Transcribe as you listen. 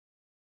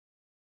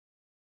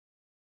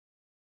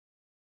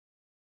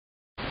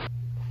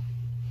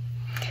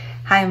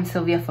Hi, I'm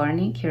Silvia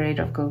Forni,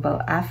 Curator of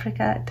Global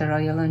Africa at the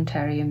Royal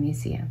Ontario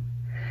Museum.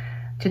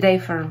 Today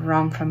for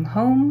Rom from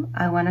Home,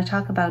 I want to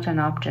talk about an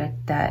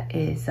object that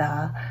is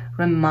a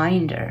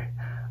reminder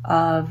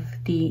of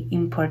the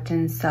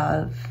importance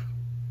of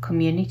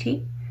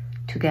community,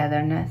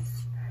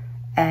 togetherness,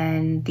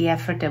 and the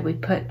effort that we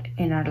put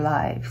in our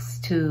lives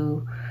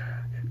to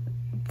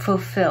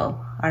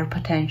fulfill our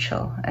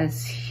potential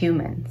as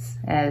humans,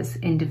 as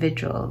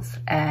individuals,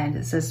 and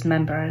as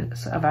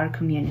members of our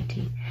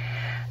community.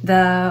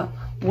 The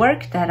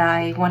work that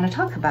I want to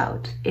talk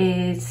about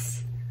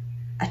is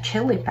a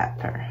chili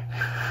pepper.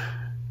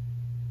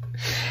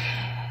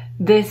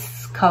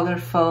 This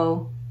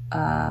colorful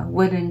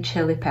wooden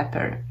chili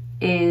pepper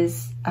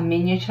is a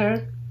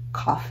miniature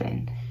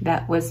coffin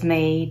that was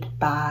made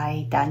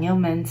by Daniel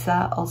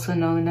Mensah, also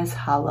known as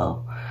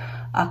Hallo,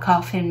 a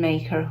coffin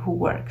maker who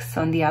works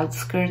on the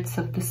outskirts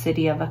of the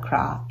city of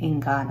Accra in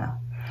Ghana.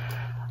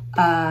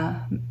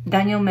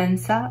 Daniel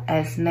Mensah,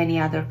 as many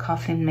other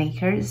coffin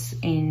makers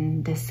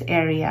in this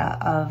area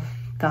of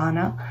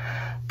Ghana,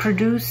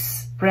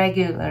 produce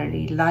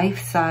regularly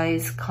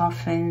life-size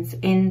coffins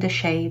in the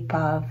shape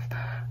of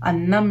a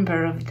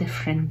number of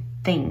different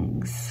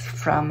things,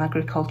 from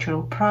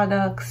agricultural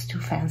products to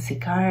fancy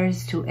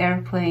cars to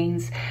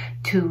airplanes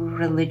to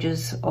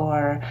religious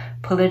or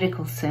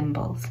political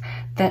symbols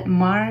that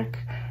mark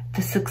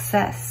the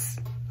success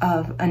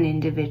of an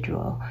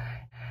individual.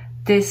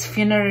 This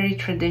funerary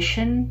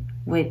tradition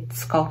with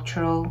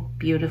sculptural,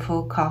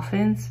 beautiful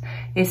coffins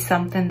is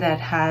something that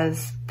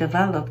has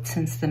developed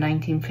since the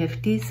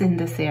 1950s in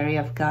this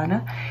area of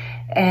Ghana,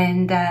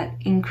 and that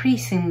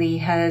increasingly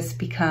has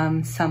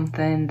become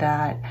something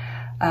that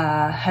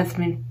has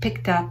been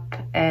picked up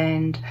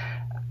and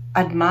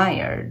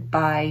admired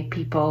by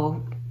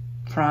people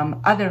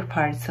from other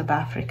parts of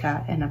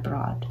Africa and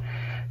abroad.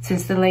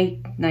 Since the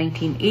late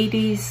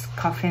 1980s,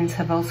 coffins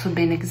have also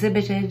been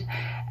exhibited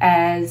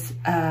as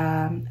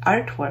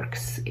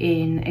artworks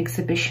in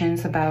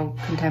exhibitions about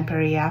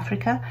contemporary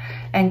Africa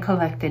and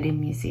collected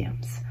in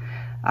museums.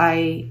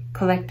 I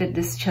collected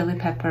this chili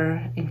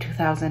pepper in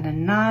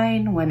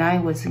 2009 when I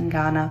was in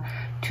Ghana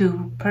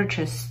to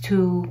purchase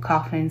 2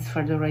 coffins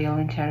for the Royal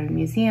Ontario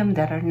Museum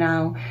that are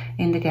now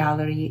in the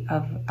Gallery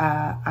of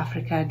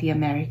Africa, the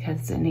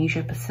Americas, and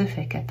Asia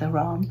Pacific at the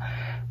ROM.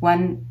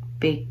 One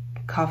big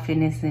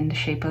coffin is in the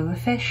shape of a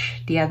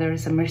fish, the other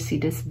is a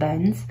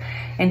Mercedes-Benz,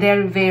 and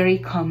they're very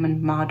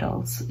common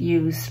models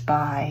used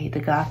by the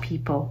Ga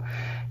people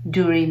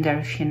during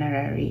their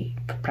funerary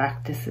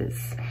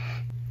practices.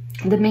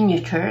 The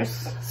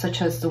miniatures,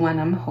 such as the one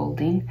I'm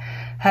holding,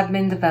 have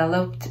been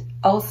developed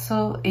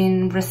also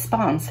in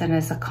response and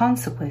as a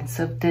consequence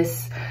of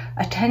this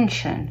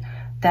attention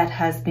that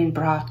has been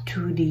brought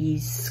to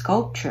these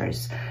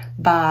sculptures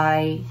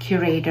by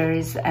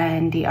curators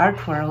and the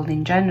art world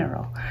in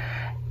general,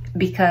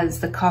 because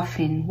the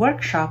coffin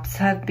workshops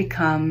have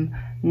become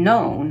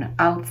known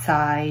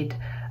outside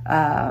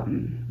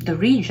the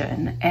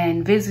region,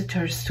 and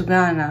visitors to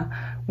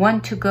Ghana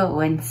want to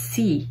go and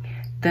see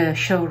the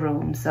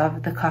showrooms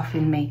of the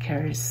coffin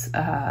makers'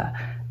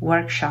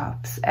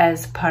 workshops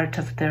as part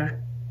of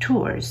their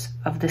tours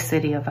of the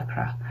city of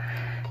Accra.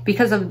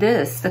 Because of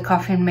this, the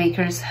coffin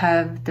makers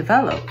have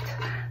developed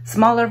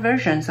smaller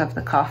versions of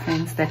the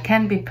coffins that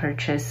can be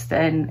purchased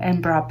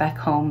and brought back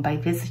home by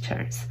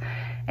visitors.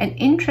 And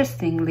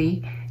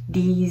interestingly,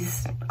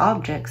 these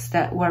objects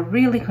that were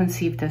really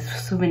conceived as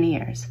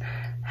souvenirs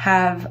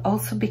have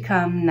also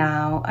become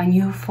now a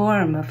new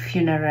form of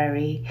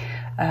funerary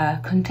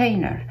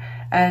container,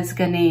 as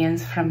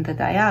Ghanaians from the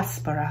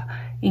diaspora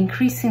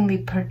increasingly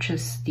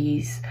purchase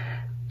these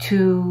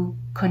to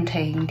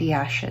contain the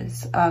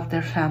ashes of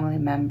their family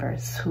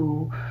members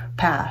who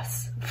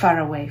pass far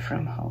away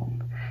from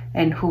home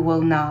and who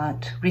will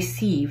not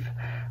receive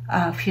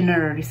a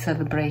funerary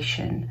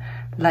celebration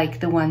like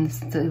the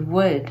ones they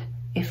would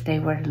if they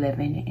were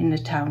living in the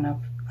town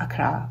of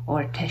Accra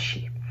or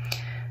Teshi.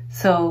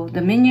 So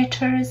the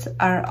miniatures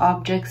are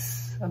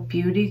objects of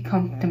beauty,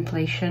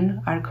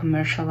 contemplation, are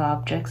commercial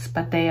objects,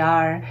 but they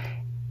are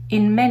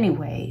in many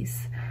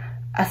ways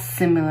a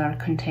similar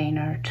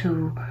container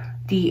to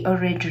the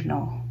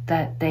original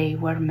that they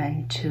were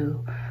meant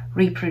to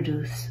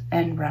reproduce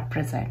and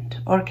represent,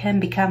 or can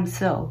become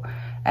so,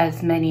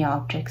 as many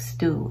objects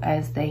do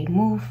as they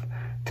move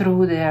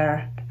through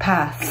their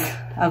paths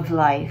of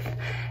life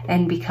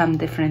and become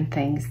different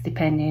things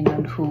depending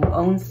on who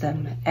owns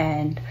them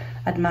and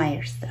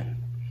admires them.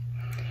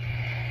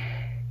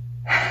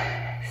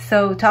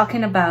 So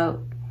talking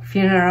about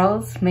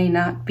funerals may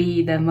not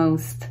be the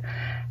most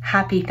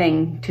happy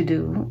thing to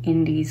do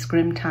in these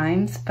grim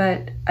times,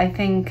 but I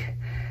think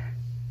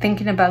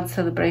thinking about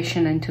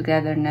celebration and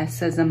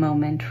togetherness as a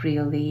moment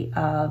really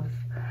of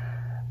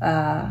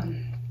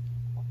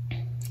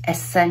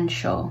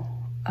essential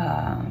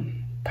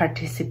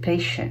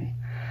participation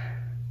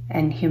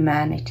and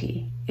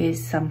humanity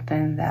is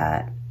something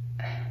that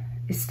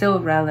is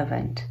still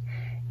relevant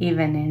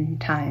even in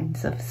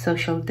times of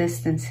social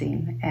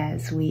distancing,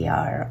 as we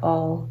are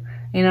all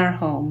in our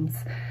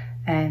homes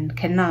and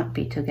cannot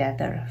be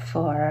together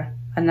for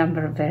a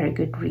number of very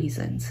good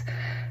reasons.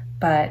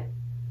 But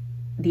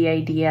the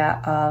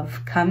idea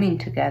of coming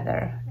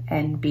together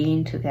and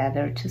being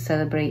together to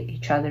celebrate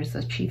each other's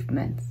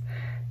achievements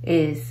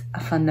is a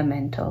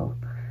fundamental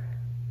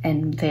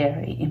and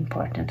very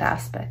important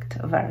aspect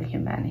of our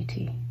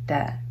humanity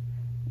that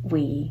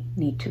we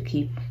need to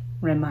keep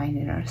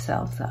reminding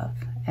ourselves of,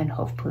 and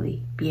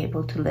hopefully be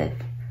able to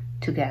live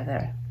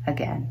together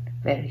again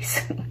very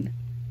soon.